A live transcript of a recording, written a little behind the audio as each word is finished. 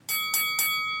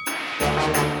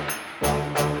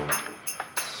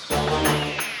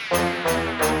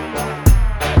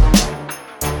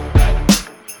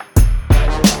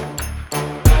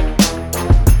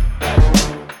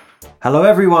Hello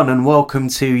everyone and welcome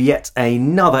to yet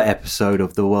another episode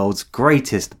of the world's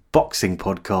greatest boxing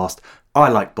podcast, I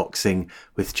Like Boxing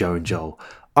with Joe and Joel.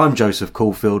 I'm Joseph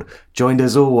Caulfield, joined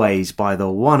as always by the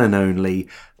one and only,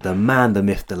 the man, the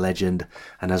myth, the legend,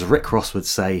 and as Rick Ross would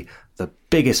say, the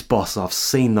biggest boss I've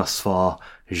seen thus far,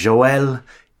 Joel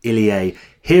Illier.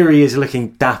 Here he is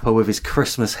looking dapper with his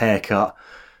Christmas haircut.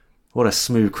 What a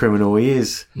smooth criminal he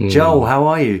is. Joel, how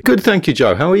are you? Good, thank you,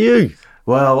 Joe. How are you?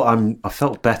 Well, I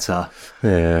felt better.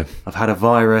 Yeah. I've had a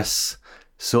virus,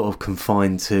 sort of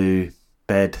confined to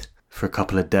bed for a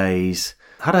couple of days.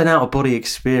 Had an out-of-body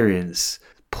experience.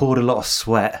 Poured a lot of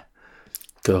sweat.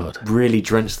 God. Really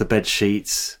drenched the bed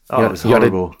sheets. Oh, it was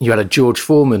horrible. You had a George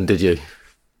Foreman, did you?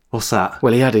 What's that?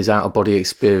 Well, he had his out-of-body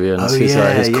experience. Oh,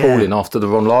 his calling after the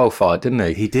Ron Lyle fight, didn't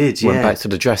he? He did, yeah. Went back to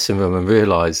the dressing room and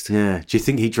realised. Yeah. Do you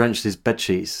think he drenched his bed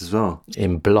sheets as well?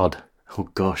 In blood. Oh,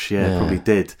 gosh, yeah, probably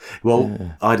did.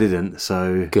 Well, I didn't,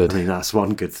 so... Good. I mean, that's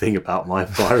one good thing about my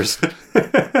virus.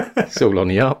 It's all on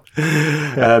the up.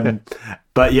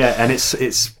 But yeah, and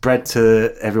it's spread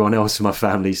to everyone else in my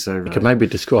family, so... You could maybe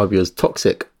describe you as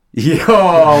toxic. Yeah,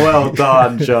 oh, well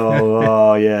done, Joel.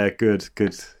 Oh, yeah, good.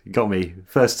 You got me.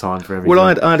 First time for everything. Well,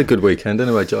 I had a good weekend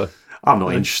anyway, Joe. I'm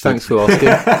not interested. Thanks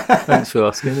for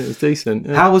asking. It was decent.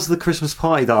 Yeah. How was the Christmas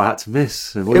party that I had to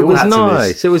miss? It was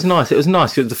nice. It was nice. It was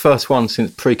the first one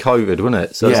since pre-COVID, wasn't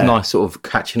it? So it's nice sort of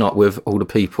catching up with all the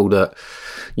people that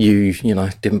you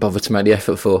didn't bother to make the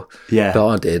effort for. Yeah. But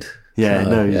I did. Yeah,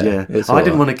 so, I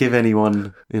didn't want to give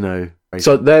anyone,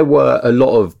 So there were a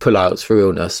lot of pullouts for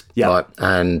illness, yeah,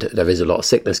 and there is a lot of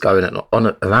sickness going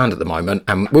on around at the moment.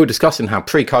 And we were discussing how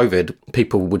pre-COVID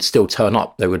people would still turn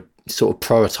up. They would sort of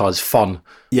prioritise fun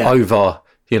over,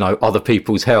 other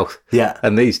people's health. Yeah.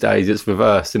 And these days it's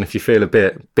reversed. And if you feel a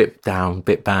bit down, a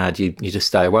bit bad, you just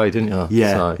stay away, didn't you?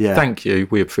 Yeah. So thank you.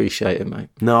 We appreciate it, mate.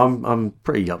 No, I'm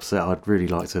pretty upset. I'd really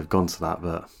like to have gone to that,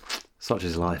 but such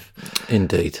is life.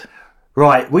 Indeed.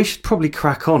 Right, we should probably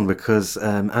crack on because,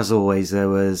 as always, there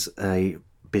was a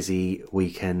busy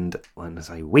weekend, and I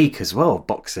say week as well,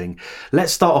 boxing.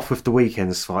 Let's start off with the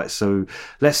weekend's fight. So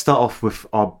let's start off with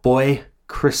our boy,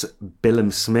 Chris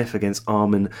Billam-Smith against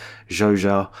Arman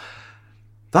Joja.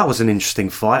 That was an interesting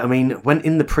fight. I mean, when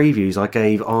in the previews, I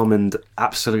gave Armand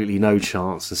absolutely no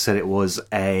chance and said it was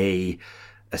a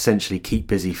essentially keep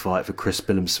busy fight for Chris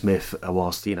Billam-Smith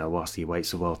whilst he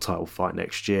awaits a world title fight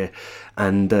next year.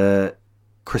 And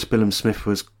Chris Billam-Smith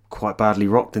was quite badly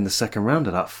rocked in the second round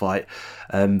of that fight.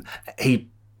 He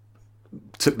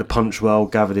took the punch well,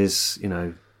 gathered his,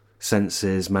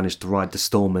 senses, managed to ride the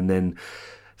storm, and then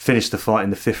finished the fight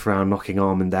in the fifth round, knocking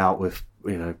Armand out with,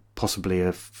 possibly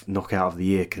a knockout of the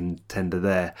year contender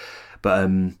there. But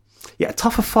a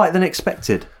tougher fight than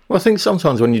expected. Well, I think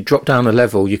sometimes when you drop down a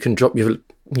level, you can drop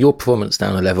your performance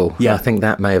down a level. Yeah. I think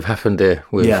that may have happened here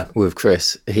with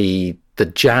Chris. The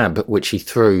jab which he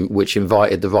threw, which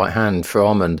invited the right hand for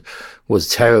Armand, was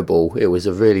terrible. It was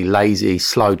a really lazy,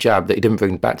 slow jab that he didn't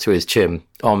bring back to his chin.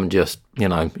 Armand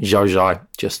Joja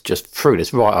just threw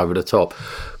this right over the top.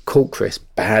 Caught Chris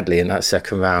badly in that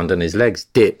second round, and his legs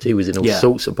dipped. He was in all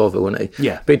sorts of bother, wasn't he?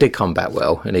 Yeah. But he did come back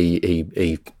well, and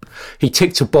he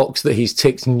ticked a box that he's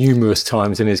ticked numerous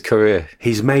times in his career.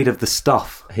 He's made of the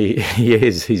stuff. He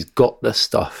is. He's got the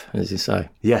stuff, as you say.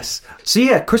 Yes.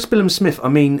 So Chris Billam-Smith. I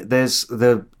mean, there's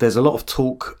a lot of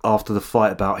talk after the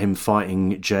fight about him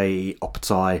fighting Jay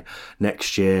Optai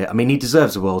next year. I mean, he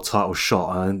deserves a world title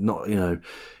shot.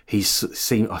 He's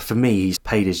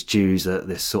paid his dues at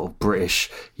this sort of British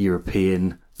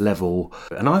European level,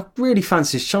 and I really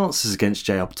fancy his chances against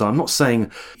Jay Optai. I'm not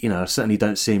saying, I certainly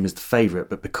don't see him as the favourite,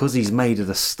 but because he's made of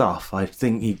the stuff, I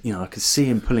think I could see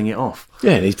him pulling it off.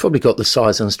 Yeah, and he's probably got the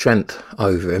size and strength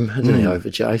over him, hasn't he,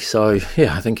 over Jay? So,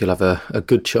 I think he'll have a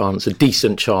good chance, a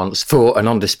decent chance for an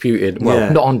undisputed,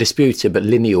 not undisputed, but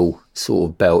lineal sort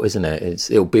of belt, isn't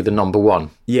it? It'll be the number one.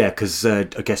 Yeah, because I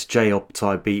guess Jay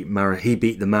Optai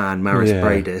beat the man, Maris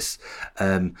Bradis.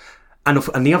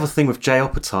 And the other thing with Jay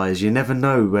Optai is you never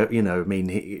know,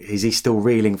 is he still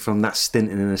reeling from that stint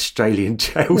in an Australian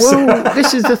jail? Well,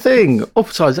 this is the thing.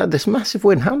 Optai's had this massive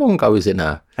win. How long ago is it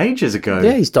now? Ages ago.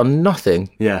 Yeah, he's done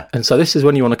nothing. Yeah. And so this is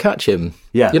when you want to catch him.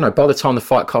 Yeah. By the time the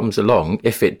fight comes along,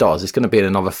 if it does, it's going to be in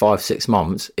another 5-6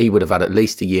 months. He would have had at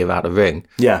least a year out of the ring.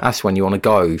 Yeah. That's when you want to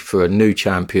go for a new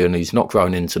champion who's not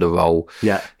grown into the role.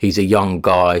 Yeah. He's a young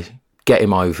guy. Get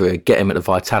him over it. Get him at the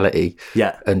vitality.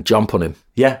 Yeah. And jump on him.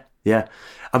 Yeah. Yeah.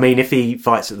 I mean, if he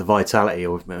fights at the Vitality,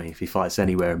 or if he fights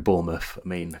anywhere in Bournemouth, I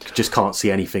mean, I just can't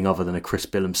see anything other than a Chris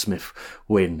Billam-Smith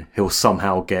win. He'll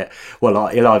somehow get, well,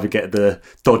 he'll either get the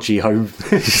dodgy home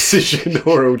decision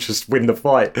or he'll just win the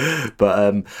fight.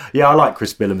 But yeah, I like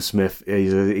Chris Billam-Smith.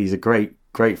 He's a great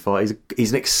fighter.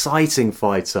 He's an exciting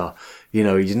fighter. You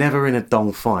know, he's never in a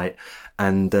dull fight.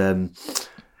 And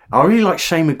I really like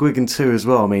Shane McGuigan too as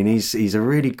well. I mean, he's a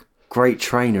really great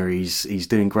trainer. He's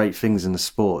doing great things in the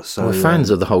sport. So we're fans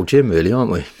of the whole gym, really,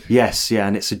 aren't we? Yes, yeah,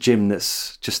 and it's a gym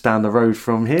that's just down the road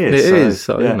from here. It is.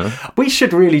 So, yeah. You know. We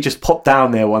should really just pop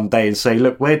down there one day and say,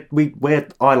 look, where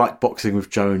I like boxing with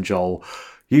Joe and Joel.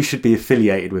 You should be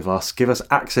affiliated with us. Give us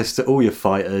access to all your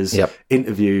fighters,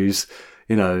 interviews.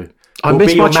 You know. I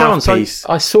missed my chance.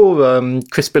 I saw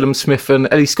Chris Billam-Smith and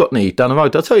Eddie Scotney down the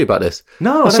road. Did I tell you about this?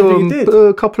 No, I saw don't think you did.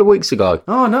 A couple of weeks ago.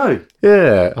 Oh, no.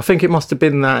 Yeah, I think it must have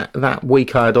been that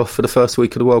week I had off for the first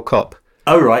week of the World Cup.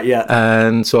 Oh, right, yeah.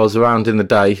 And so I was around in the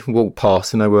day, walked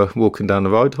past, and they were walking down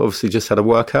the road. Obviously, just had a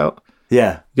workout.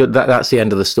 Yeah. That's the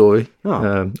end of the story.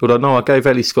 Oh. Although, no, I gave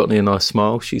Ellie Scotney a nice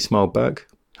smile. She smiled back.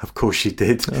 Of course she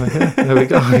did. Oh, yeah. There we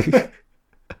go.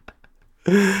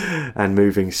 And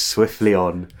moving swiftly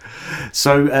on.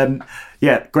 So,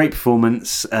 yeah, great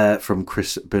performance from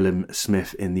Chris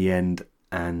Billam-Smith in the end,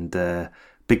 and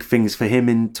big things for him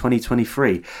in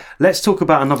 2023. Let's talk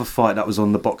about another fight that was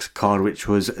on the box card, which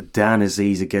was Dan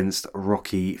Azeez against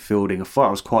Rocky Fielding, a fight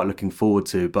I was quite looking forward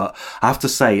to, but I have to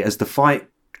say, as the fight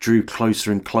drew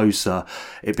closer and closer,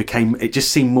 it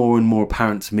just seemed more and more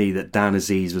apparent to me that Dan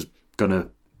Azeez was going to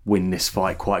win this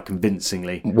fight quite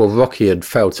convincingly. Well, Rocky had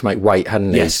failed to make weight,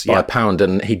 hadn't he? Yes, by a pound,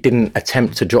 and he didn't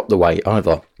attempt to drop the weight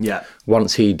either. Yeah.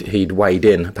 Once he'd weighed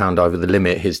in a pound over the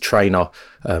limit, his trainer,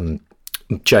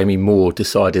 Jamie Moore,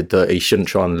 decided that he shouldn't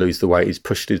try and lose the weight. He's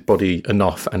pushed his body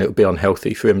enough, and it would be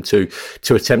unhealthy for him to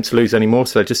attempt to lose any more.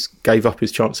 So they just gave up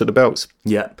his chance at the belts.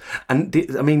 Yeah, and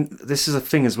I mean, this is a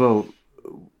thing as well.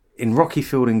 In Rocky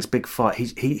Fielding's big fight,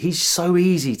 he's so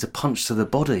easy to punch to the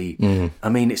body. Mm. I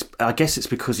mean, I guess it's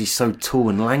because he's so tall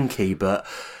and lanky, but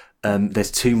there's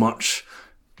too much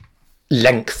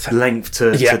length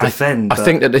to defend. I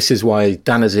think that this is why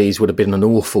Dan Azeez would have been an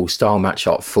awful style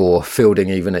matchup for Fielding,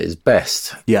 even at his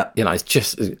best. Yeah, you know, it's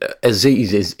just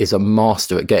Azeez is a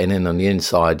master at getting in on the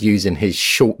inside, using his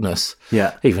shortness.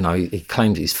 Yeah, even though he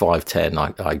claims he's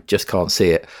 5'10", I just can't see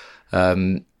it.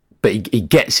 But he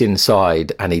gets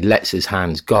inside and he lets his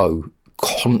hands go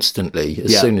constantly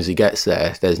as soon as he gets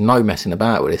there. There's no messing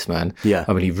about with this man. Yeah,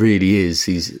 I mean, he really is.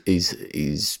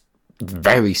 He's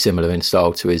very similar in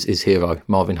style to his hero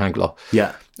Marvin Hagler.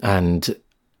 Yeah, and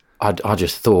I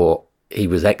just thought he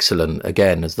was excellent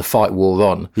again as the fight wore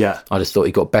on. Yeah, I just thought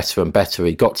he got better and better.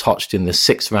 He got touched in the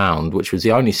 6th round, which was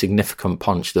the only significant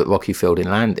punch that Rocky Fielding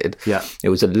landed. Yeah, it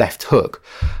was a left hook,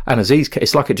 and Azeez,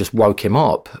 it's like it just woke him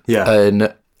up. Yeah,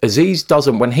 and Azeez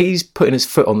doesn't, when he's putting his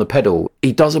foot on the pedal,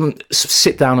 he doesn't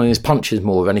sit down on his punches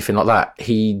more or anything like that.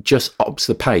 He just ups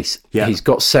the pace. Yeah. He's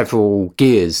got several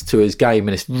gears to his game,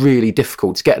 and it's really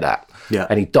difficult to get that. Yeah.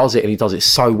 And he does it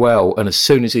so well. And as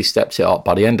soon as he steps it up,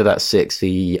 by the end of that 6th,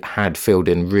 he had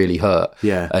Fielding really hurt.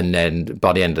 Yeah. And then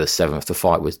by the end of the 7th, the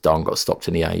fight was done, got stopped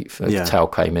in the 8th. The tail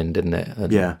came in, didn't it?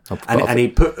 And he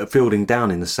put Fielding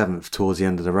down in the 7th towards the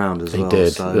end of the round as well. He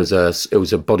did. So. It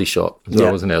was a body shot as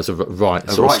well, wasn't it? It was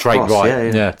a straight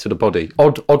right to the body.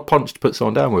 Odd punch to put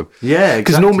someone down with. Yeah, exactly.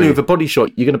 Because normally with a body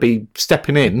shot, you're going to be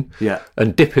stepping in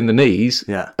and dipping the knees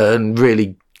and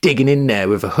really digging in there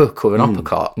with a hook or an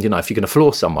uppercut. You know, if you're going to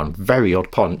floor someone, very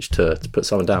odd punch to put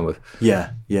someone down with.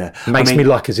 Yeah, yeah. Makes me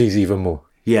like Azeez even more.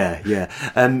 Yeah, yeah.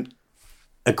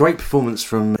 A great performance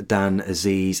from Dan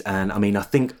Azeez, and I mean, I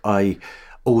think I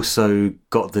also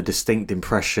got the distinct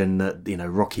impression that, you know,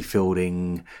 Rocky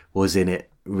Fielding was in it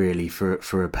really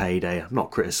for a payday. I'm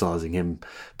not criticising him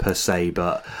per se,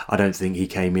 but I don't think he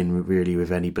came in really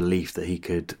with any belief that he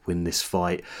could win this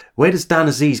fight. Where does Dan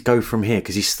Azeez go from here?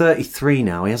 Because he's 33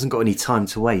 now. He hasn't got any time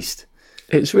to waste.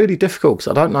 It's really difficult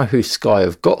because I don't know who Sky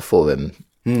have got for him.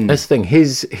 That's the thing.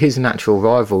 His natural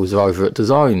rivals are over at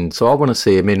DAZN, so I want to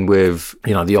see him in with,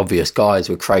 you know, the obvious guys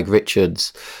with Craig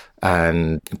Richards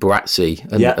and Buatsi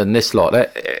and this lot.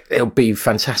 It'll be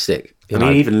fantastic. I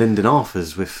mean, even Lyndon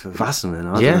Arthur's with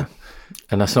Wasserman. Yeah,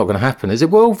 and that's not going to happen, is it?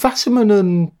 Well, Wasserman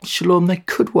and Shalom, they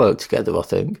could work together, I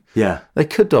think. Yeah. They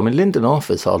could. I mean, Lyndon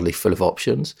Arthur's hardly full of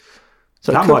options.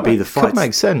 So that might be the fight. Could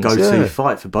make sense. Go-to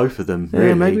fight for both of them, really.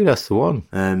 Yeah, maybe that's the one.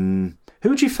 Who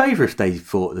would you favour if they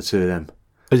fought, the two of them?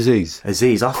 Azeez.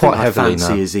 I think I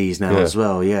fancy Azeez now as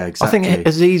well. Yeah, exactly. I think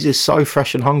Azeez is so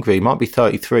fresh and hungry. He might be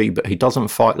 33, but he doesn't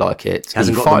fight like it. He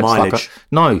hasn't got the mileage.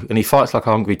 And he fights like a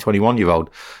hungry 21-year-old.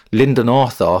 Lyndon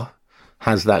Arthur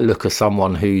has that look of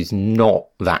someone who's not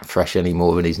that fresh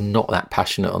anymore and he's not that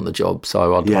passionate on the job.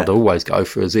 So I'd always go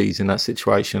for Azeez in that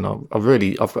situation.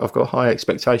 I've got high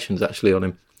expectations actually on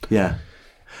him. Yeah.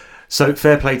 So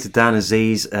fair play to Dan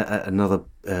Azeez, another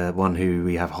one who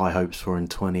we have high hopes for in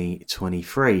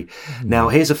 2023. Now,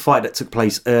 here's a fight that took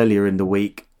place earlier in the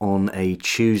week on a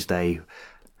Tuesday,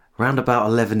 around about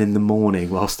 11 in the morning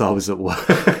whilst I was at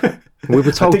work. We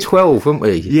were told 12, weren't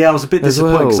we? Yeah, I was a bit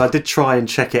disappointed because I did try and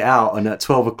check it out, and at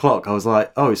 12 o'clock I was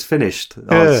like, oh, it's finished.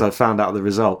 So I found out the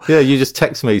result. Yeah, you just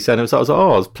text me saying, I was like, I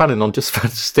was planning on just to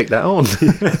stick that on.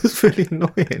 It was really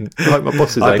annoying. Like my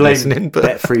bosses ain't listening. But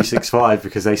Bet365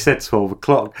 because they said 12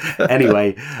 o'clock.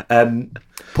 Anyway,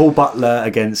 Paul Butler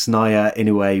against Naoya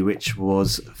Inoue, which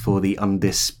was for the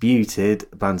undisputed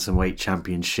Bantamweight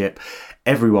Championship.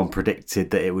 Everyone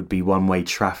predicted that it would be one-way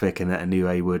traffic and that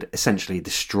Inoue would essentially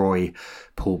destroy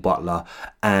Paul Butler.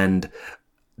 And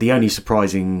the only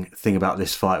surprising thing about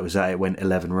this fight was that it went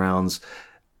 11 rounds.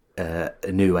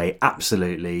 Inoue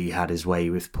absolutely had his way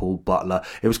with Paul Butler.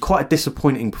 It was quite a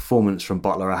disappointing performance from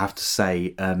Butler, I have to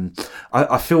say.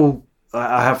 I feel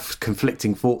I have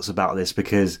conflicting thoughts about this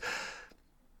because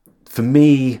for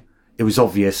me, it was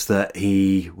obvious that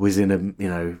he was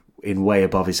in way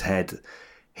above his head.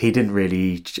 He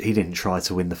didn't try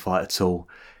to win the fight at all.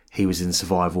 He was in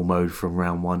survival mode from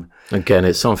round one. Again,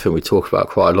 it's something we talk about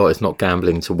quite a lot. It's not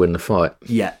gambling to win the fight.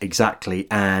 Yeah, exactly.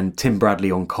 And Tim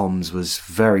Bradley on comms was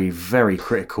very, very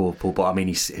critical of Paul. But I mean,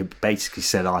 he basically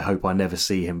said, I hope I never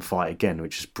see him fight again,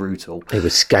 which is brutal. He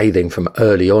was scathing from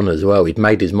early on as well. He'd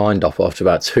made his mind up after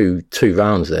about two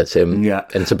rounds there, Tim. Yeah.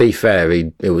 And to be fair,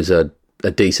 it was a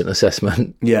decent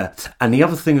assessment. Yeah. And the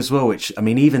other thing as well, which, I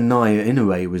mean, even Naoya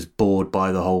Inoue was bored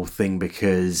by the whole thing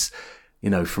because,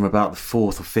 from about the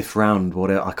fourth or fifth round,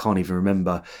 whatever, I can't even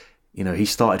remember, he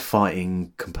started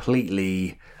fighting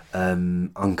completely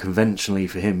unconventionally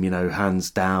for him, hands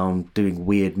down, doing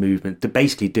weird movement,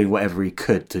 basically doing whatever he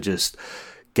could to just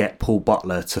get Paul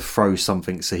Butler to throw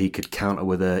something so he could counter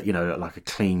with like a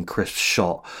clean, crisp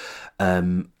shot.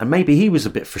 And maybe he was a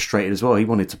bit frustrated as well. He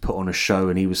wanted to put on a show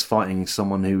and he was fighting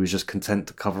someone who was just content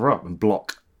to cover up and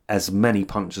block as many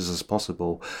punches as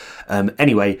possible.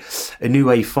 Anyway,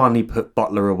 Inoue finally put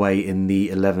Butler away in the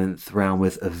 11th round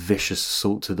with a vicious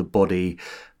assault to the body.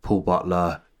 Paul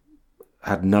Butler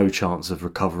had no chance of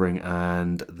recovering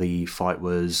and the fight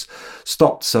was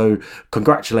stopped. So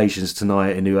congratulations to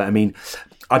Naoya Inoue. I mean,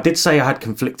 I did say I had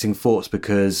conflicting thoughts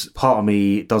because part of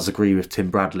me does agree with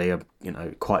Tim Bradley. I'm,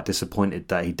 quite disappointed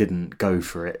that he didn't go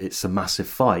for it. It's a massive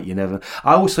fight.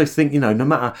 I also think, no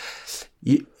matter,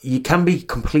 you can be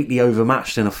completely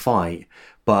overmatched in a fight,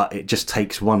 but it just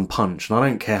takes one punch. And I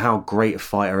don't care how great a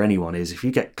fighter anyone is. If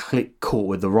you get caught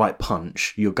with the right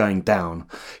punch, you're going down.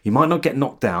 You might not get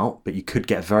knocked out, but you could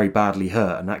get very badly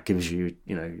hurt. And that gives you,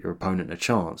 your opponent a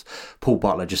chance. Paul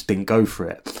Butler just didn't go for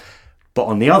it. But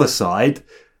on the other side,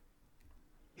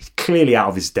 he's clearly out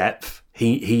of his depth.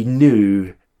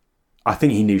 I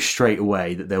think he knew straight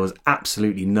away that there was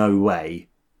absolutely no way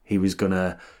he was going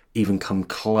to even come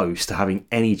close to having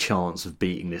any chance of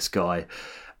beating this guy.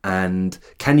 And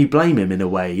can you blame him in a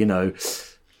way?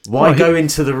 Why go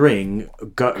into the ring,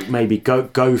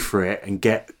 go for it and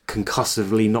get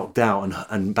concussively knocked out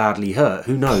and badly hurt?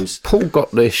 Who knows? Paul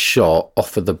got this shot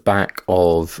off of the back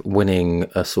of winning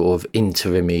a sort of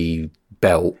interim-y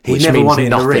belt, which means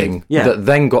nothing, that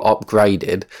then got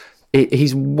upgraded.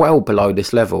 He's well below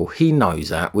this level. He knows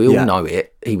that. We all know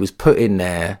it. He was put in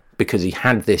there because he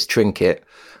had this trinket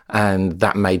and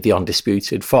that made the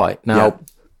undisputed fight. Now,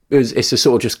 it's a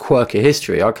sort of just quirk of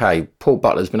history. Okay, Paul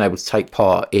Butler's been able to take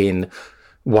part in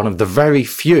one of the very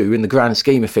few, in the grand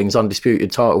scheme of things,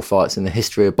 undisputed title fights in the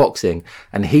history of boxing.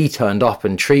 And he turned up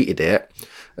and treated it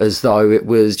as though it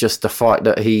was just a fight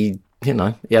that he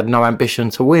had no ambition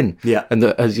to win. Yeah. And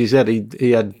that, as you said,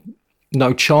 he had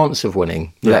no chance of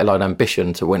winning, let alone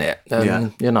ambition to win it.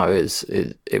 And,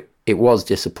 it was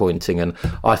disappointing. And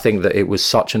I think that it was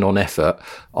such a non-effort.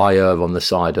 I err on the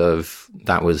side of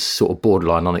that was sort of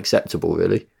borderline unacceptable,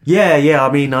 really. Yeah.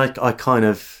 I mean, I kind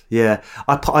of,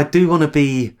 I do want to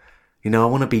be, I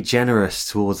want to be generous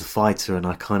towards the fighter and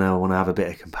I kind of want to have a bit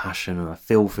of compassion and I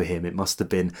feel for him. It must have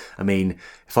been, I mean,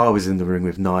 if I was in the ring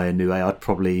with Naoya Inoue, I'd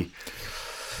probably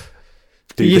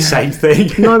do the same thing.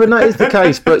 No, but that is the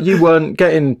case. But you weren't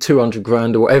getting 200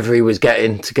 grand or whatever he was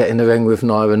getting to get in the ring with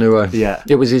Naoya Inoue. Yeah.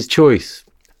 It was his choice.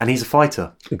 And he's a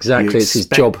fighter. Exactly, it's his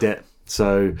job.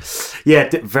 So,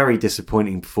 very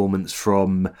disappointing performance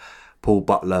from Paul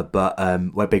Butler, but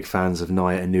we're big fans of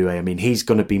Naoya Inoue. I mean, he's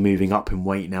going to be moving up in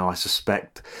weight now, I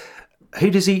suspect. who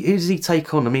does he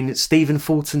take on? I mean, it's Stephen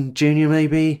Fulton Jr.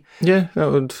 maybe. Yeah,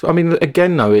 that would. I mean,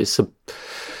 again, though, it's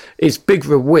big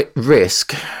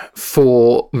risk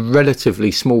for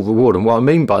relatively small reward. And what I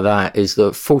mean by that is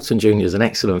that Fulton Jr. is an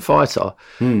excellent fighter,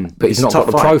 but he's not got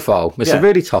the profile. It's a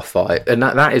really tough fight. And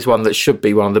that is one that should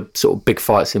be one of the sort of big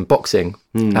fights in boxing.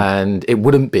 And it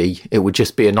wouldn't be. It would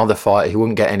just be another fight. He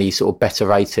wouldn't get any sort of better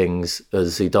ratings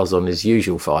as he does on his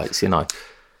usual fights, you know.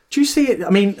 Do you see it? I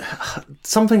mean,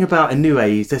 something about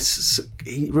Inoue,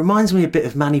 he reminds me a bit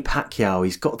of Manny Pacquiao.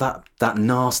 He's got that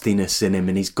nastiness in him,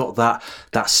 and he's got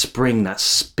that spring, that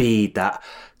speed, that,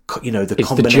 you know, the it's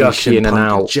combination, the jerky in and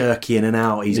out. Jerky in and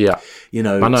out. He's, you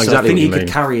know, I know exactly I think what he you could mean.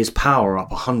 carry his power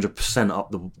up 100%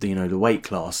 up the weight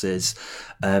classes,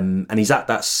 and he's at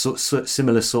that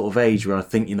similar sort of age where I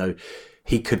think, you know,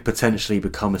 he could potentially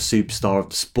become a superstar of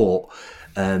the sport.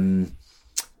 I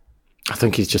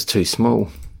think he's just too small.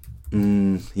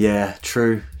 Yeah,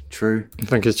 true. I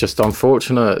think it's just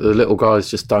unfortunate. The little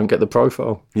guys just don't get the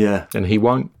profile. Yeah. And he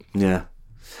won't. Yeah.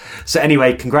 So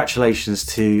anyway, congratulations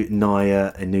to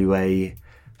Naoya Inoue.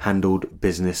 Handled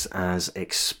business as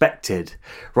expected.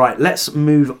 Right, let's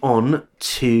move on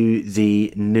to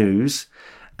the news.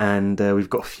 And we've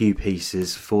got a few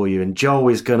pieces for you. And Joel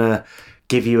is going to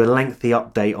give you a lengthy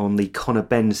update on the Conor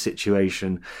Benn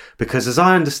situation, because as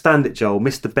I understand it, Joel,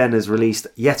 Mr. Benn has released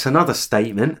yet another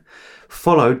statement,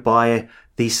 followed by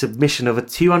the submission of a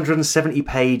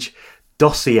 270-page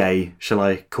dossier, shall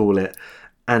I call it,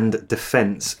 and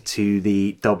defence to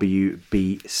the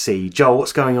WBC. Joel,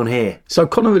 what's going on here? So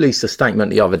Conor released a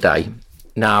statement the other day.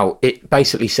 Now, it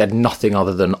basically said nothing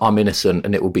other than I'm innocent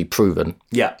and it will be proven.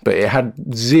 Yeah. But it had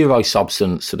zero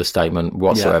substance to the statement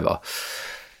whatsoever. Yeah.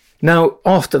 Now,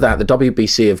 after that, the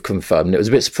WBC have confirmed, and it was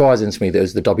a bit surprising to me that it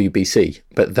was the WBC,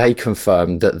 but they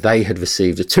confirmed that they had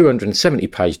received a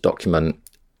 270-page document,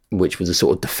 which was a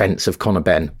sort of defence of Conor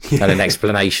Benn and an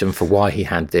explanation for why he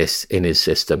had this in his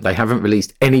system. They haven't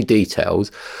released any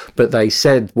details, but they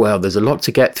said, well, there's a lot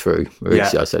to get through.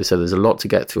 Maurizio said, so there's a lot to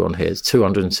get through on here. It's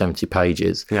 270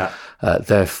 pages. Yeah.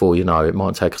 Therefore, you know, it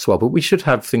might take us a while, but we should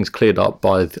have things cleared up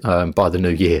by the new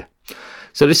year.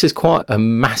 So this is quite a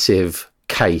massive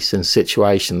case and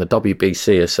situation. The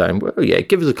WBC is saying, well, yeah,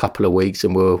 give us a couple of weeks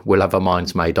and we'll have our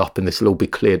minds made up and this will all be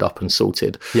cleared up and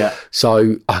sorted. Yeah.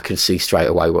 So I can see straight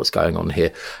away what's going on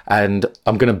here, and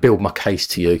I'm going to build my case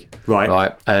to you.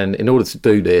 Right. And in order to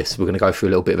do this, we're going to go through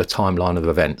a little bit of a timeline of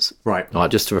events. Right.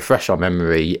 Just to refresh our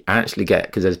memory, actually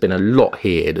because there's been a lot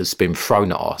here that's been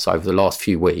thrown at us over the last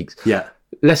few weeks. Yeah.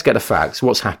 Let's get the facts.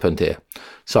 What's happened here?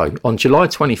 So, on July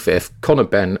 25th, Conor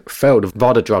Benn failed a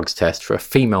VADA drugs test for a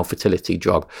female fertility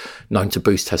drug known to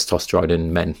boost testosterone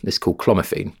in men. It's called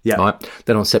clomiphene. Yeah. Right?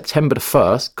 Then on September the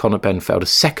 1st, Conor Benn failed a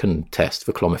second test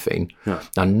for clomiphene. Yeah.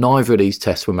 Now, neither of these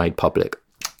tests were made public.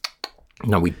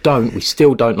 No, we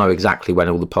still don't know exactly when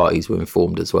all the parties were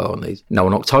informed as well on these. Now,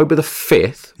 on October the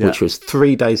 5th, which was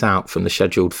 3 days out from the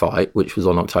scheduled fight, which was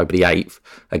on October the 8th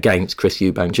against Chris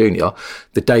Eubank Jr.,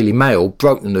 the Daily Mail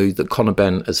broke the news that Conor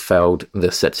Benn has failed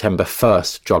the September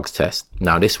 1st drugs test.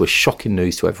 Now, this was shocking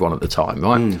news to everyone at the time,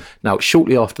 right? Now,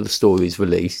 shortly after the story is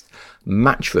released,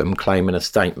 Matchroom claim in a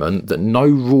statement that no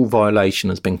rule violation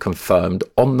has been confirmed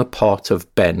on the part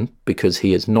of Benn because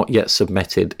he has not yet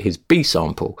submitted his B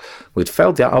sample. We'd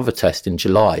failed that other test in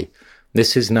July.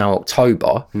 This is now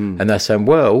October, and they're saying,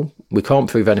 well, we can't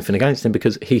prove anything against him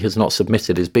because he has not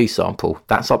submitted his B sample.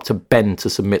 That's up to Benn to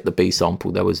submit the B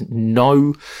sample. There was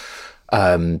no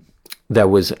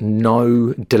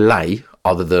delay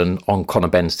other than on Conor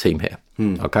Benn's team here.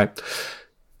 Okay.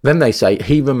 Then they say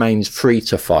he remains free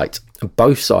to fight.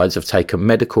 Both sides have taken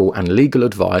medical and legal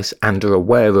advice and are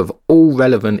aware of all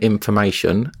relevant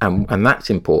information, and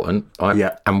that's important, right?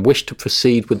 Yeah. And wish to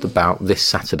proceed with the bout this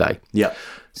Saturday. Yeah.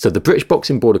 So the British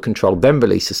Boxing Board of Control then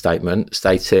released a statement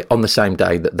stating on the same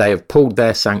day that they have pulled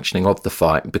their sanctioning of the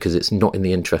fight because it's not in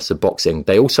the interests of boxing.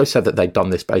 They also said that they'd done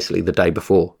this basically the day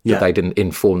before, that they didn't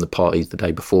inform the parties the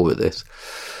day before of this.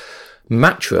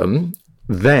 Matchroom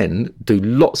then do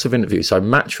lots of interviews. So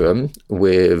Matchroom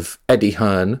with Eddie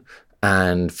Hearn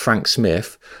and Frank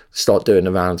Smith start doing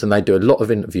the rounds, and they do a lot of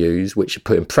interviews which are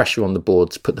putting pressure on the board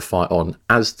to put the fight on,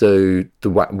 as do the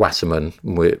Wasserman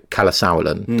with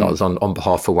Kalasawalan. That was on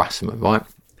behalf of Wasserman, right?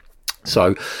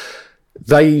 So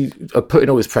they are putting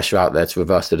all this pressure out there to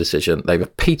reverse the decision. They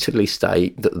repeatedly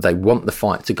state that they want the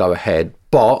fight to go ahead,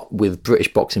 but with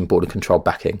British Boxing Board of Control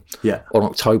backing. Yeah. On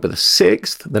October the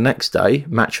 6th, the next day,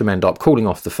 Matchroom end up calling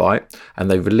off the fight,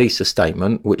 and they release a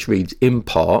statement which reads in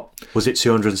part... Was it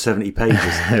 270 pages?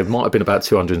 It might have been about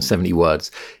 270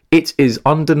 words. It is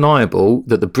undeniable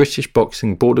that the British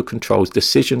Boxing Board of Control's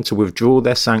decision to withdraw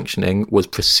their sanctioning was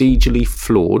procedurally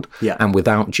flawed and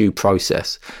without due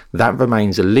process. That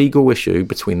remains a legal issue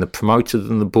between the promoters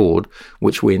and the board,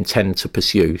 which we intend to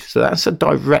pursue. So that's a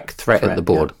direct threat at the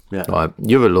board. Yeah. Right,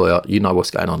 you're a lawyer, you know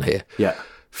what's going on here. Yeah.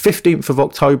 15th of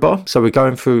October, so we're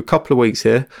going through a couple of weeks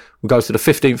here. We go to the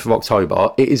 15th of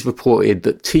October. It is reported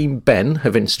that Team Ben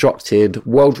have instructed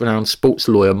world-renowned sports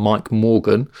lawyer Mike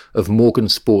Morgan of Morgan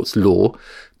Sports Law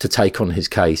to take on his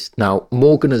case. Now,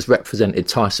 Morgan has represented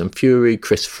Tyson Fury,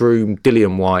 Chris Froome,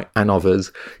 Dillian White and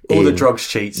others. All the drugs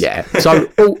cheats. Yeah. So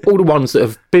all the ones that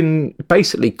have been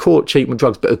basically caught cheating with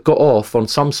drugs but have got off on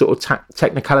some sort of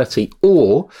technicality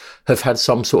or have had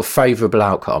some sort of favourable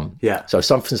outcome. Yeah. So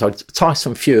something like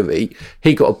Tyson Fury,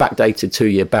 he got a backdated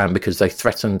 2-year ban because they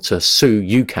threatened to sue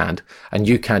UCAD and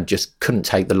UCAD just couldn't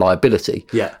take the liability.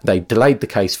 Yeah. They delayed the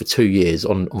case for 2 years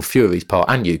on Fury's part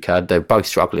and UCAD. They're both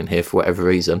struggling here for whatever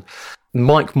reason.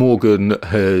 Mike Morgan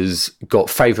has got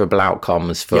favourable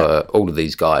outcomes for all of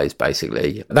these guys,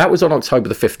 basically. That was on October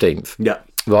the 15th. Yeah.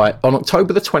 Right. On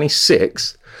October the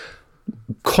 26th,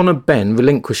 Conor Benn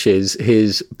relinquishes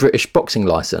his British boxing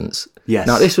licence. Yes.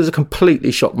 Now, this was a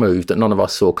completely shock move that none of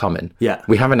us saw coming. Yeah.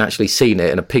 We haven't actually seen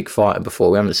it in a pig fighter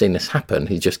before. We haven't seen this happen.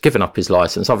 He's just given up his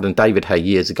licence. Other than David Hay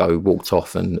years ago, who walked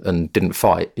off and didn't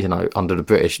fight, under the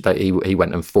British. He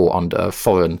went and fought under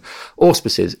foreign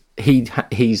auspices.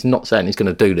 He's not saying he's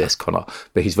going to do this, Conor,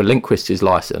 but he's relinquished his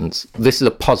licence. This is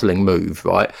a puzzling move,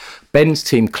 right? Ben's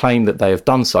team claim that they have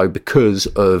done so because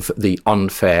of the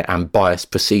unfair and biased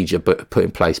procedure put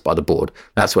in place by the board.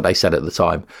 That's what they said at the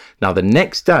time. Now, the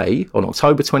next day, on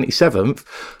October 27th,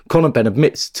 Conor Benn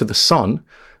admits to The Sun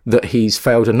that he's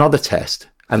failed another test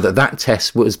and that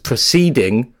test was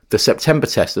preceding the September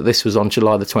test, that this was on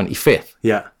July the 25th.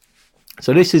 Yeah.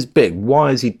 So this is big.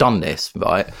 Why has he done this,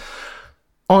 right?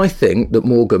 I think that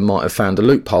Morgan might have found a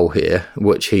loophole here,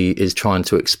 which he is trying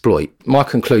to exploit. My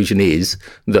conclusion is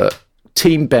that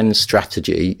Team Ben's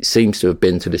strategy seems to have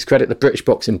been to discredit the British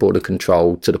Boxing Board of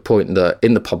Control to the point that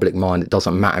in the public mind, it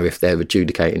doesn't matter if they're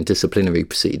adjudicating disciplinary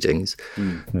proceedings,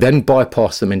 then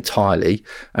bypass them entirely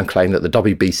and claim that the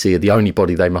WBC are the only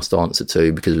body they must answer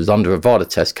to because it was under a VADA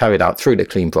test carried out through their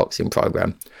clean boxing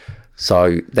programme.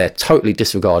 So they're totally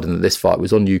disregarding that this fight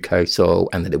was on UK soil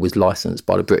and that it was licensed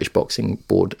by the British Boxing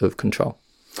Board of Control.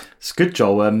 It's good,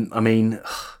 Joel. I mean,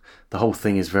 the whole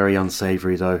thing is very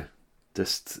unsavoury, though.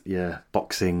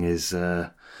 Boxing is, it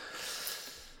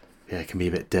can be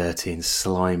a bit dirty and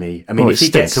slimy. I mean, if he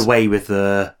gets away with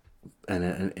no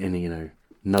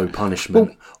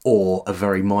punishment or a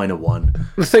very minor one,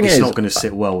 the thing it's is, not going to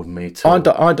sit well with me at all.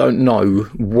 I don't know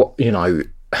what,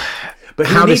 but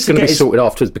how this is going to be sorted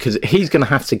afterwards, because he's going to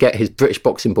have to get his British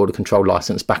Boxing Board of Control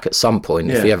licence back at some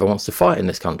point if he ever wants to fight in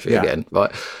this country again,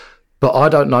 right? But I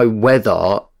don't know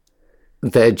whether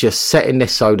they're just setting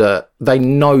this so that they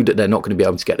know that they're not going to be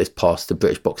able to get this past the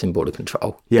British Boxing Board of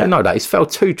Control. Yeah. They know that. He's failed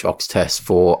 2 drugs tests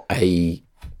for a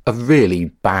really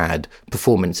bad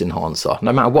performance enhancer.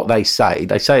 No matter what they say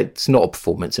it's not a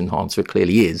performance enhancer. It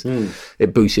clearly is.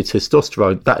 It boosts your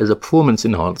testosterone. That is a performance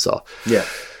enhancer. Yeah.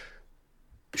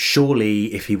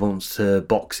 Surely, if he wants to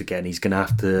box again, he's going to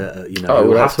have to,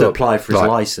 he'll have to apply for his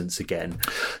licence again.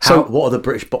 What are the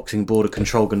British Boxing Board of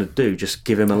Control going to do? Just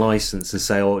give him a licence and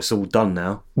say, "Oh, it's all done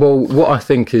now." Well, what I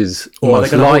think is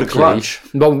most likely.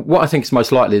 Well, what I think is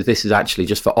most likely is this is actually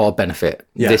just for our benefit.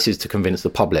 Yeah. This is to convince the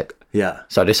public. Yeah.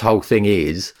 So this whole thing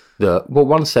is that, well,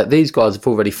 one set, these guys have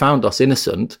already found us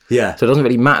innocent. Yeah. So it doesn't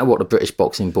really matter what the British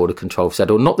Boxing Board of Control said,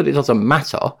 or not that it doesn't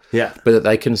matter. Yeah. But that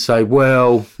they can say,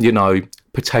 well,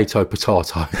 potato.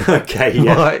 Okay,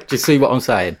 yeah. Right? Do you see what I'm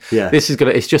saying? Yeah.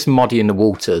 It's just muddying the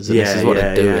waters, and this is what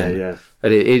they're doing. Yeah.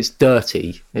 And it's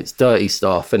dirty. It's dirty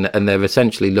stuff, and they're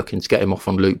essentially looking to get him off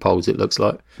on loopholes, it looks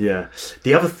like. Yeah.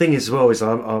 The other thing as well is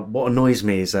what annoys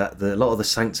me is that a lot of the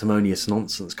sanctimonious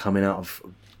nonsense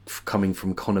coming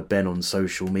from Conor Benn on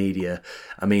social media,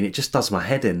 I mean, it just does my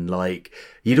head in. Like,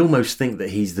 you'd almost think that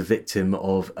he's the victim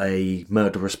of a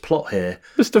murderous plot here.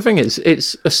 That's the thing,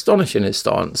 it's astonishing, his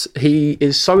stance. He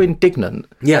is so indignant.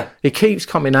 Yeah. He keeps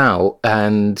coming out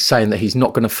and saying that he's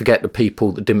not going to forget the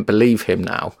people that didn't believe him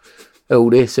now. All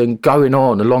this and going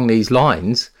on along these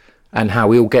lines, and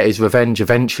how he'll get his revenge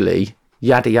eventually.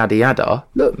 yada, yada, yada.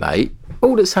 Look, mate,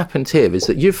 all that's happened here is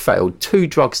that you've failed 2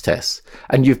 drugs tests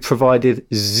and you've provided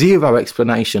 0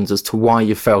 explanations as to why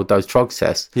you failed those drugs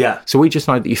tests. Yeah. So we just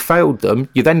know that you failed them.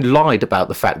 You then lied about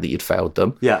the fact that you'd failed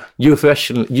them. Yeah. You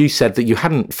said that you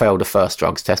hadn't failed a first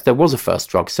drugs test. There was a first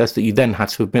drugs test that you then had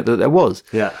to admit that there was.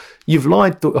 Yeah. You've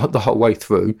lied the whole way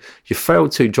through. You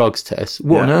failed 2 drugs tests.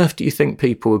 What on earth do you think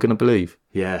people are going to believe?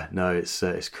 Yeah, no,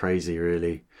 it's crazy,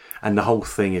 really. And the whole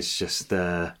thing is just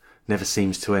never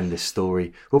seems to end, this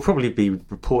story. We'll probably be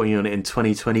reporting on it in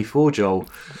 2024, Joel.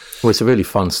 Well, it's a really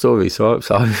fun story, so I hope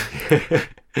so.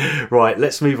 Right,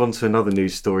 let's move on to another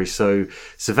news story. So,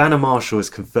 Savannah Marshall has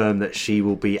confirmed that she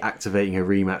will be activating a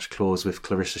rematch clause with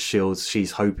Clarissa Shields.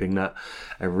 She's hoping that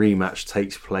a rematch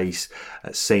takes place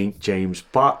at St James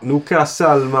Park,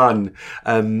 Newcastle, man.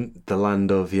 The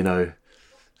land of,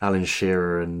 Alan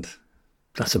Shearer and...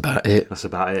 That's about it. That's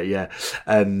about it, yeah.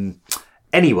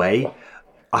 Anyway...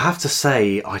 I have to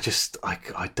say, I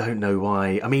don't know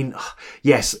why. I mean,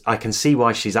 yes, I can see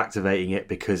why she's activating it,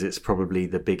 because it's probably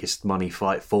the biggest money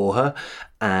fight for her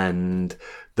and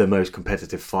the most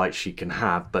competitive fight she can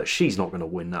have, but she's not going to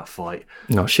win that fight.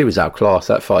 No, she was outclassed.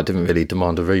 That fight didn't really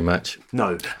demand a rematch.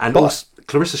 No, and also,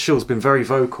 Clarissa Shields has been very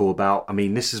vocal about, I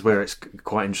mean, this is where it's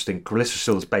quite interesting. Clarissa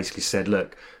Shields basically said,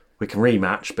 look, we can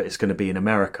rematch, but it's going to be in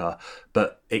America.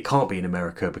 But it can't be in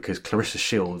America because Clarissa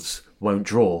Shields won't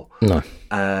draw. No.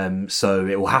 So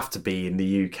it will have to be in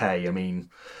the UK. I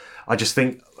mean,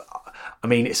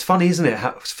 it's funny, isn't it?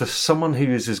 For someone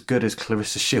who is as good as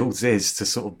Clarissa Shields is to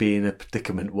sort of be in a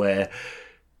predicament where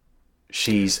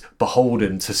she's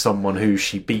beholden to someone who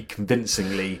she beat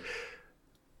convincingly.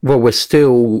 Well, we're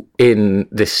still in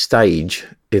this stage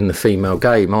in the female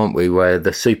game, aren't we, where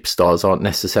the superstars aren't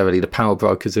necessarily the power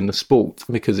brokers in the sport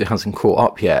because it hasn't caught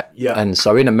up yet. Yeah. And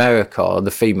so in America,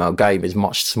 the female game is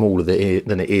much smaller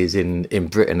than it is in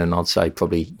Britain, and I'd say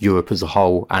probably Europe as a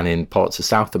whole, and in parts of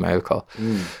South America.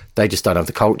 They just don't have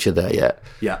the culture there yet.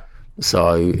 Yeah.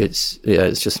 So it's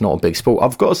just not a big sport.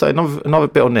 I've got to say another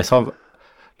bit on this.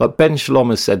 Ben Shalom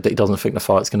has said that he doesn't think the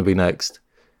fight's going to be next.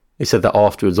 He said that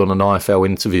afterwards on an IFL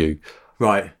interview.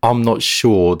 Right. I'm not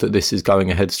sure that this is going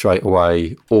ahead straight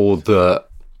away, or that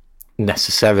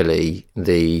necessarily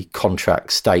the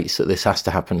contract states that this has to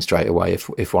happen straight away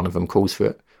if one of them calls for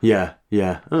it. Yeah.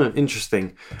 Oh,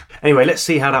 interesting. Anyway, let's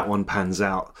see how that one pans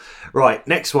out. Right,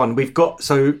 next one. We've got,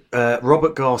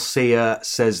 Robert Garcia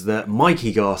says that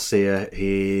Mikey Garcia,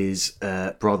 his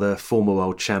brother, former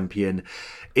world champion,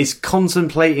 is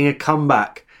contemplating a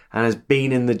comeback and has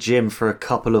been in the gym for a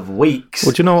couple of weeks.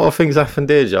 Well, do you know what I think's happened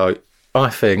here, Joe? I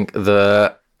think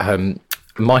that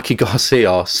Mikey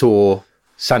Garcia saw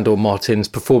Sandor Martin's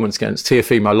performance against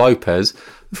Teofimo Lopez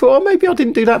and thought, maybe I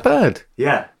didn't do that bad.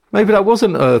 Yeah. Maybe that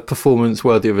wasn't a performance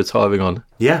worthy of retiring on.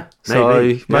 Yeah,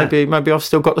 maybe. So maybe I've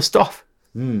still got the stuff.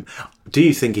 Do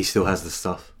you think he still has the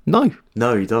stuff? No.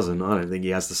 No, he doesn't. I don't think he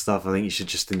has the stuff. I think he should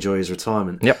just enjoy his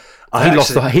retirement. Yep.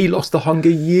 He lost the hunger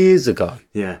years ago.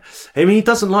 Yeah. I mean, he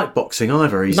doesn't like boxing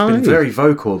either. He's been very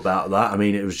vocal about that. I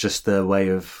mean, it was just a way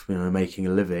of making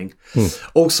a living.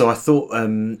 Also, I thought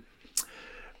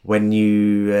when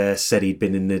you said he'd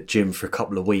been in the gym for a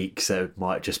couple of weeks, it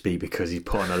might just be because he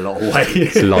put on a lot of weight.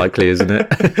 It's likely, isn't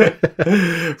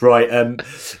it? Right.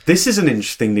 This is an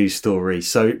interesting news story.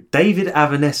 So David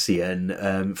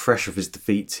Avanesian, fresh off his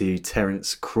defeat to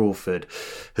Terence Crawford,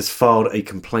 has filed a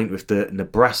complaint with the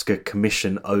Nebraska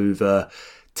Commission over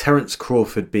Terence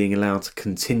Crawford being allowed to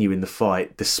continue in the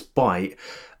fight despite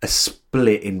a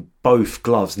split in both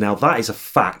gloves. Now, that is a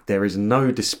fact. There is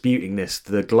no disputing this.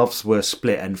 The gloves were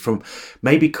split, and from,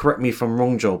 maybe correct me if I'm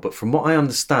wrong, Joel, but from what I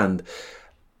understand,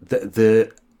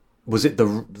 the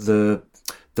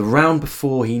round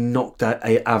before he knocked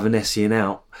Avanesian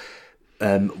out,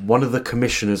 one of the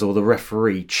commissioners or the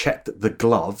referee checked the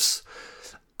gloves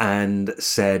and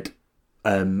said,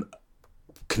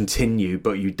 continue,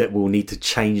 but you will need to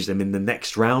change them in the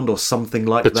next round or something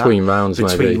like that. Between rounds,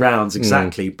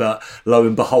 exactly. But lo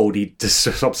and behold, he just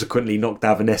subsequently knocked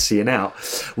Avanesian out.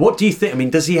 What do you think? I mean,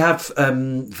 does he have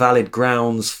valid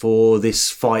grounds for this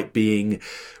fight being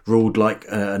ruled like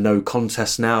a no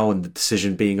contest now and the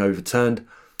decision being overturned?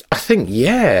 I think,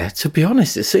 yeah, to be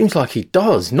honest, it seems like he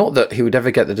does. Not that he would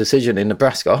ever get the decision in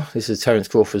Nebraska. This is Terence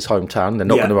Crawford's hometown. They're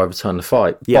not going to overturn the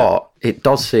fight. Yeah. But it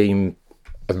does seem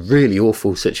a really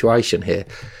awful situation here.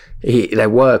 There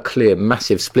were clear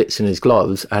massive splits in his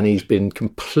gloves, and he's been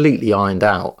completely ironed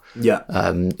out. Yeah.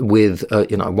 With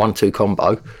 1-2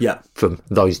 combo. Yeah. From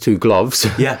those two gloves.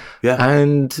 Yeah.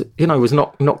 And was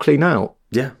not clean out.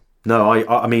 Yeah. No,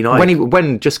 I mean,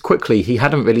 when just quickly, he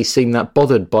hadn't really seemed that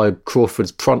bothered by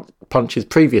Crawford's punches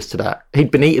previous to that. He'd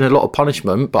been eating a lot of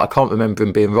punishment, but I can't remember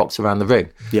him being rocked around the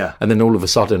ring. Yeah. And then all of a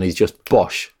sudden, he's just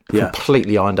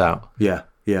completely ironed out. Yeah,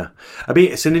 yeah. I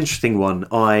mean, it's an interesting one.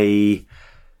 I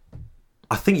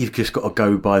think you've just got to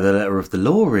go by the letter of the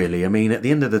law, really. I mean, at the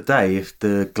end of the day, if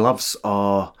the gloves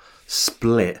are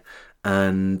split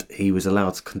and he was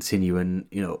allowed to continue and,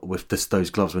 with those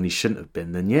gloves when he shouldn't have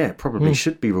been, then yeah, probably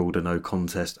should be ruled a no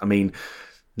contest. I mean,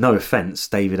 no offence,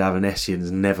 David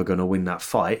Avanesian's never going to win that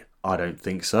fight. I don't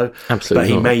think so.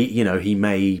 Absolutely. But he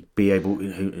may be able,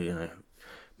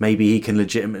 maybe he can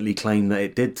legitimately claim that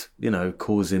it did,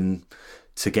 cause him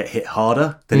to get hit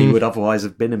harder than he would otherwise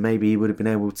have been, and maybe he would have been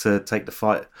able to take the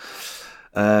fight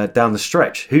down the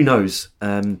stretch. Who knows?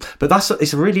 But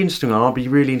it's a really interesting one. I'll be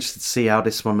really interested to see how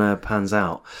this one pans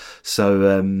out.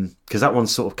 So, because that one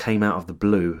sort of came out of the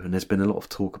blue, and there's been a lot of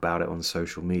talk about it on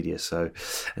social media. So,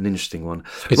 an interesting one.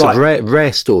 It's a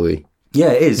rare story.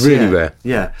 Yeah, it is. Really rare.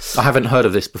 Yeah. I haven't heard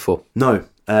of this before. No.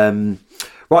 Right,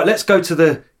 let's go to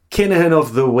the Kinahan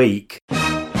of the Week.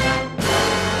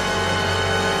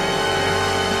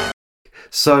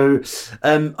 So,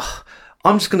 I'm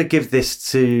just going to give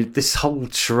this to this whole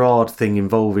charade thing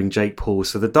involving Jake Paul.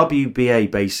 So the WBA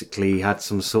basically had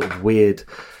some sort of weird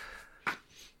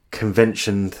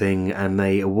convention thing, and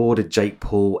they awarded Jake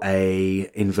Paul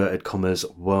a, inverted commas,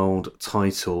 world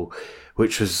title,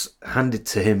 which was handed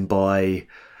to him by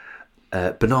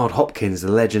Bernard Hopkins,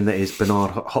 the legend that is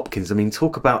Bernard Hopkins. I mean,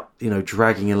 talk about,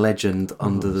 dragging a legend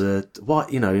under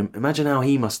the... imagine how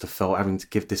he must have felt having to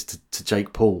give this to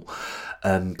Jake Paul,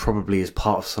 probably as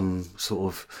part of some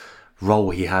sort of role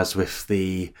he has with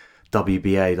the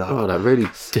WBA. That really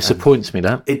disappoints me,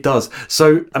 that. It does.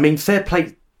 So, I mean, fair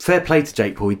play to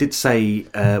Jake Paul. He did say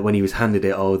when he was handed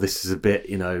it, this is a bit,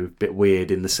 bit weird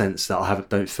in the sense that I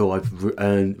don't feel I've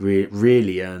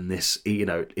really earned this,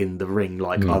 in the ring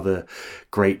like other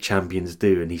great champions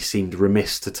do. And he seemed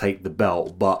remiss to take the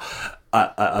belt, but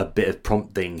a bit of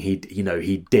prompting, he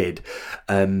did.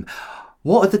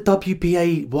 What are the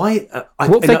WBA? Why?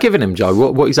 What have they given him,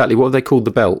 Joe? What exactly? What have they called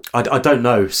the belt? I don't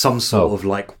know. Some sort of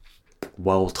like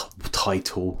world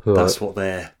title. Right. That's what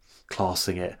they're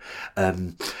classing it.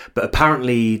 But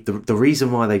apparently the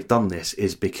reason why they've done this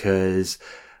is because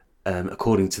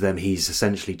according to them, he's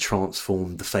essentially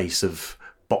transformed the face of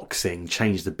boxing,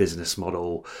 changed the business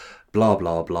model, blah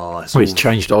blah blah. He's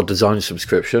changed our design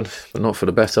subscription, but not for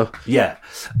the better. Yeah.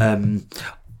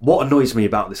 What annoys me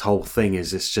about this whole thing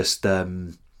is it's just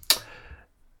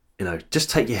just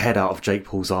take your head out of Jake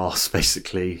Paul's arse,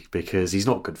 basically, because he's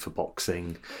not good for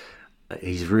boxing.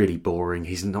 He's really boring.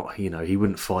 He's not, he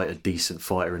wouldn't fight a decent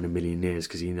fighter in a million years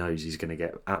because he knows he's going to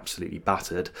get absolutely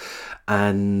battered.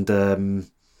 And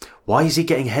why is he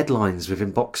getting headlines within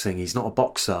boxing? He's not a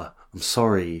boxer. I'm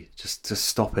sorry. Just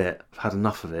stop it. I've had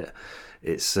enough of it.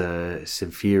 It's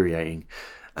infuriating.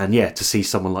 And yeah, to see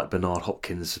someone like Bernard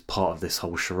Hopkins part of this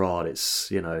whole charade, it's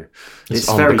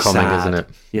very sad, isn't it?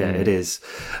 Yeah, it is.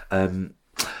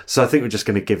 So I think we're just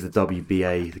going to give the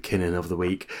WBA the Kinahan of the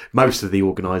Week. Most of the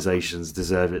organisations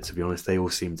deserve it, to be honest. They all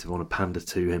seem to want to pander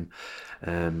to him.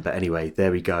 But anyway,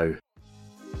 there we go.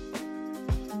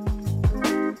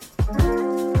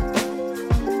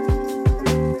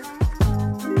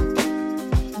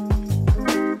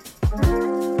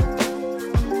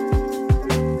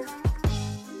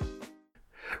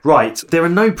 Right, there are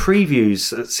no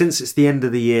previews since it's the end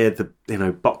of the year.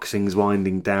 Boxing's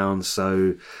winding down,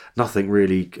 so nothing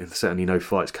really. Certainly, no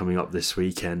fights coming up this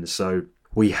weekend. So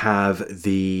we have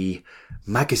the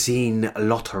magazine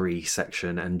lottery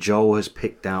section, and Joel has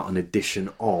picked out an edition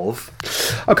of...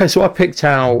 Okay, so I picked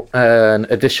out an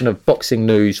edition of Boxing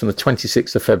News from the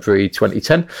 26th of February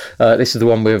 2010. This is the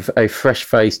one with a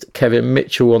fresh-faced Kevin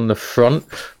Mitchell on the front,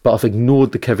 but I've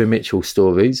ignored the Kevin Mitchell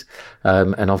stories,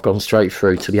 and I've gone straight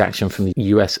through to the action from the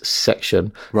US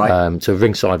section, right, to a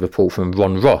ringside report from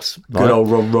Ron Ross. Right? Good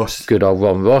old Ron Ross. Good old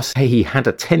Ron Ross. He had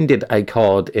attended a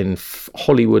card in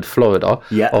Hollywood, Florida,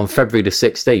 on February the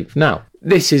 16th. Now,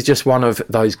 this is just one of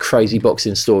those crazy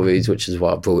boxing stories, which is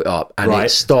why I brought it up. And it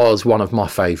stars one of my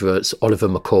favourites, Oliver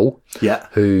McCall,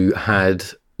 who had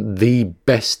the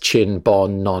best chin bar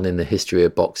none in the history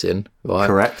of boxing. Right?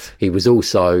 Correct. He was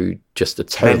also just a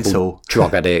terrible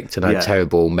drug addict and had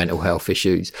terrible mental health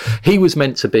issues. He was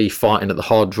meant to be fighting at the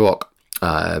Hard Rock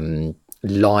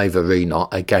live arena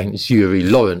against Yuri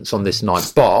Lawrence on this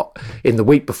night, but in the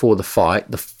week before the fight,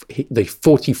 the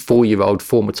 44-year-old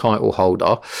former title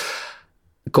holder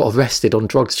got arrested on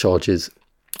drugs charges,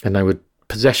 and they were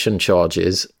possession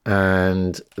charges,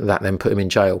 and that then put him in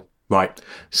jail. Right.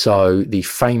 So the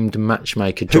famed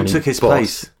matchmaker Johnny Who took his Boss,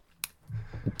 place?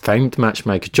 famed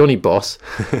matchmaker Johnny Boss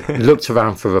looked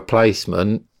around for a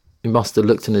replacement. He must have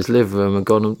looked in his living room and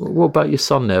gone, what about your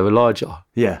son there, Elijah?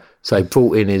 Yeah. So he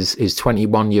brought in his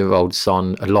 21-year-old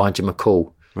son, Elijah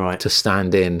McCall, right, to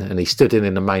stand in. And he stood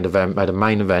in the main event, made a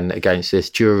main event against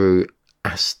this Juru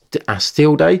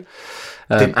Astilde.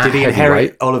 Did he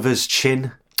inherit Oliver's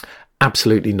chin?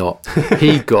 Absolutely not.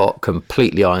 He got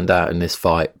completely ironed out in this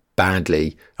fight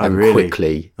badly and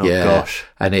quickly. Oh, gosh.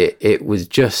 And it was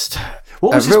just...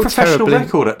 What was his professional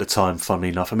record at the time, funnily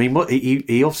enough? I mean,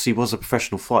 he obviously was a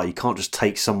professional fighter. You can't just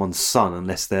take someone's son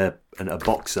unless they're a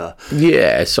boxer.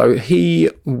 Yeah, so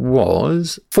he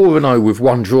was 4-0 with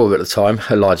one draw at the time,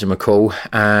 Elijah McCall,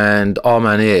 and our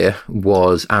man here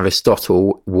was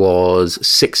Aristotle, was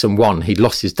 6-1. He'd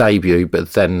lost his debut,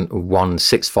 but then won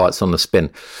 6 fights on the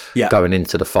spin going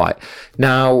into the fight.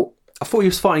 Now... I thought he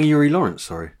was fighting Yuri Lawrence,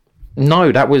 sorry.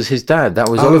 No, that was his dad. That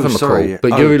was Oliver McCall. Sorry.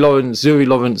 But Yuri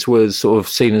Lawrence was sort of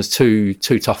seen as too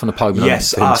tough an opponent. Yes,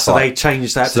 so they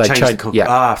changed that to change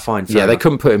the... fine. Yeah, they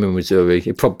couldn't put him in with Zuri.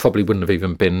 He probably wouldn't have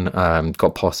even been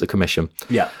got past the commission.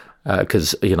 Yeah.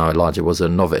 Because, Elijah was a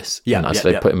novice. So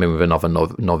they put him in with another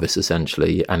novice,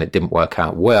 essentially, and it didn't work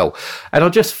out well. And I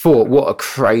just thought, what a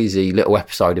crazy little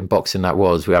episode in boxing that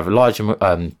was. We have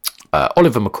Oliver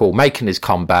McCall making his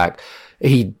comeback.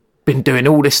 He'd been doing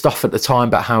all this stuff at the time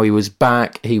about how he was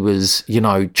back. He was,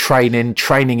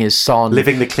 training his son.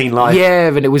 Living the clean life. Yeah,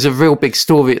 and it was a real big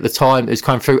story at the time that was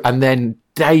coming through. And then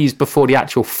days before the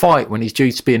actual fight, when he's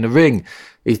due to be in the ring,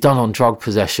 he's done on drug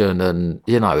possession, and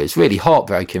it's really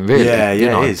heartbreaking, really. Yeah,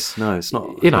 it is. No, it's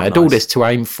not. Had all this to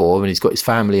aim for, and he's got his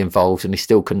family involved, and he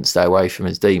still couldn't stay away from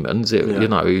his demons. He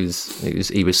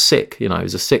was sick. He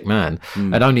was a sick man,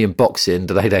 and only in boxing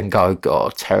do they then go,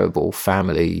 God, terrible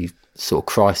family sort of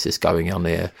crisis going on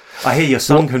here. I hear your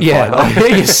son can fight. Yeah, I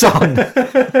hear your son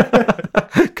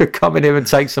could come in here and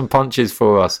take some punches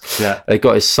for us. Yeah, they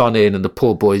got his son in, and the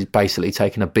poor boy's basically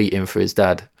taking a beating for his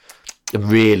dad.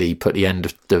 Really put the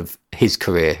end of his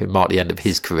career. It marked the end of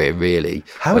his career, really.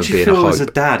 How would you feel as a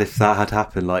dad if that had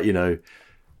happened? Like, I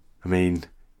mean,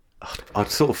 I'd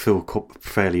sort of feel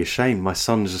fairly ashamed. My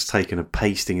son's just taken a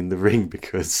pasting in the ring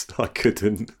because I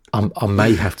couldn't. I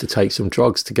may have to take some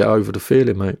drugs to get over the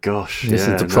feeling, mate. Gosh, this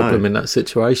is the problem in that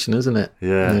situation, isn't it?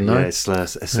 Yeah, it's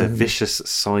a vicious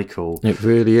cycle. It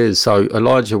really is. So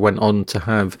Elijah went on to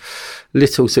have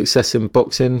little success in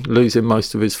boxing, losing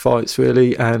most of his fights,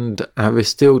 really. And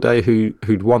Aristide,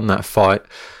 who'd won that fight,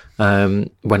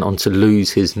 went on to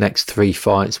lose his next 3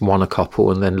 fights, won a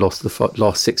couple, and then lost the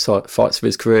last 6 fights of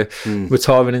his career,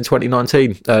 retiring in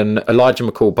 2019. And Elijah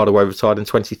McCall, by the way, retired in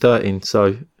 2013.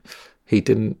 So he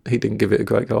didn't give it a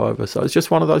great go either. So it's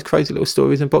just one of those crazy little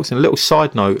stories in boxing. A little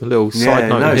side note in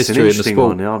history in the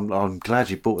sport. I'm glad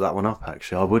you brought that one up.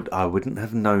 Actually, I wouldn't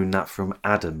have known that from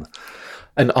Adam,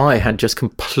 and I had just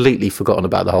completely forgotten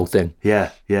about the whole thing.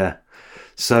 Yeah.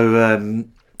 So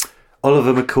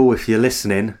Oliver McCall, if you're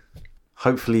listening,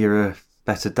 hopefully you're a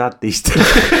better dad these days.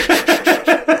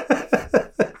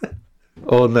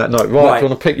 On that note, right, do you want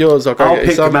to pick yours? I'll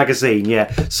pick the magazine,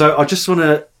 yeah. So I just want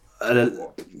to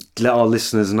let our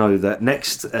listeners know that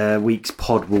next week's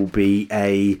pod we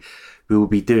will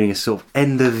be doing a sort of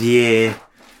end of year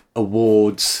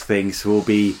awards thing. So we'll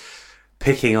be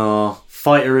picking our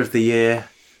fighter of the year,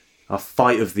 our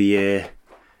fight of the year,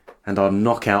 and our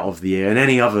knockout of the year, and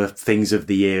any other things of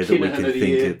the year that we can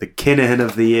think of. The Kinahan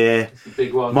of the year.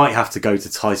 Big one. Might have to go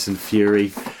to Tyson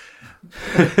Fury.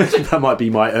 That might be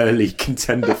my early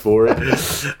contender for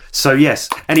it. So yes.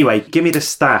 Anyway, give me the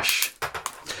stash.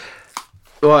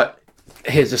 Right,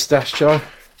 here's a stash, Joe.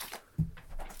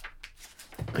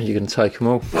 Are you going to take them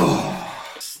all?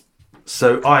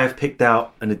 So I have picked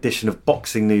out an edition of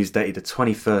Boxing News dated the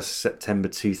 21st of September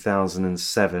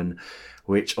 2007,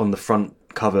 which on the front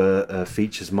cover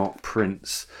features Mark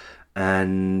Prince,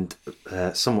 and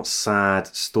somewhat sad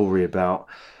story about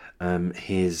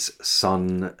his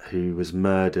son who was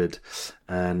murdered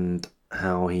and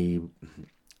how he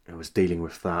was dealing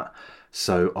with that.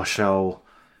 So I shall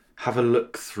have a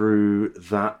look through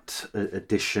that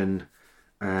edition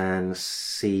and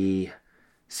see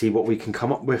what we can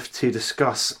come up with to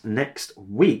discuss next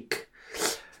week.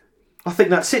 I think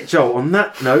that's it, Joel. On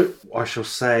that note, I shall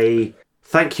say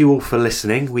thank you all for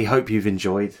listening. We hope you've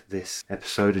enjoyed this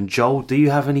episode. And Joel, do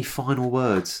you have any final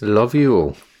words? Love you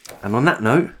all. And on that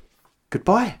note,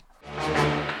 goodbye.